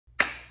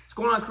What's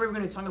going on, career? We're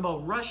going to be talking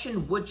about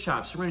Russian wood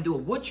chops. So we're going to do a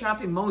wood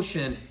chopping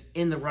motion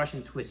in the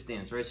Russian twist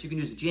stance, right? So you can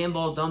use a jam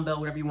ball, dumbbell,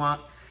 whatever you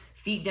want.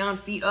 Feet down,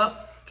 feet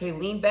up. Okay,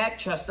 lean back,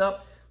 chest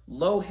up.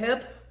 Low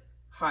hip,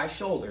 high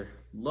shoulder.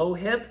 Low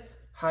hip,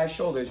 high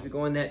shoulders. We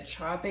go in that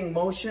chopping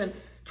motion,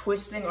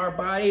 twisting our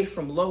body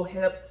from low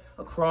hip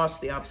across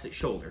the opposite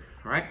shoulder,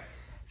 all right?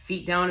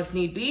 Feet down if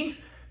need be.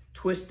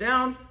 Twist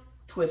down,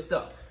 twist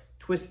up.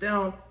 Twist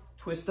down,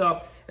 twist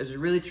up as we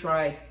really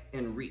try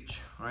and reach,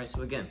 all right?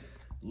 So again,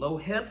 low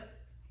hip,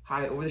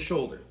 high over the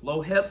shoulder.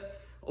 Low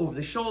hip, over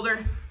the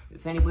shoulder.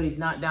 If anybody's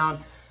not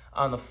down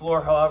on the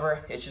floor,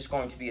 however, it's just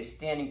going to be a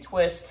standing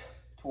twist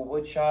to a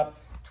wood chop,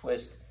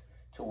 twist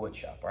to a wood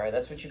chop. All right,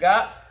 that's what you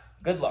got.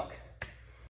 Good luck.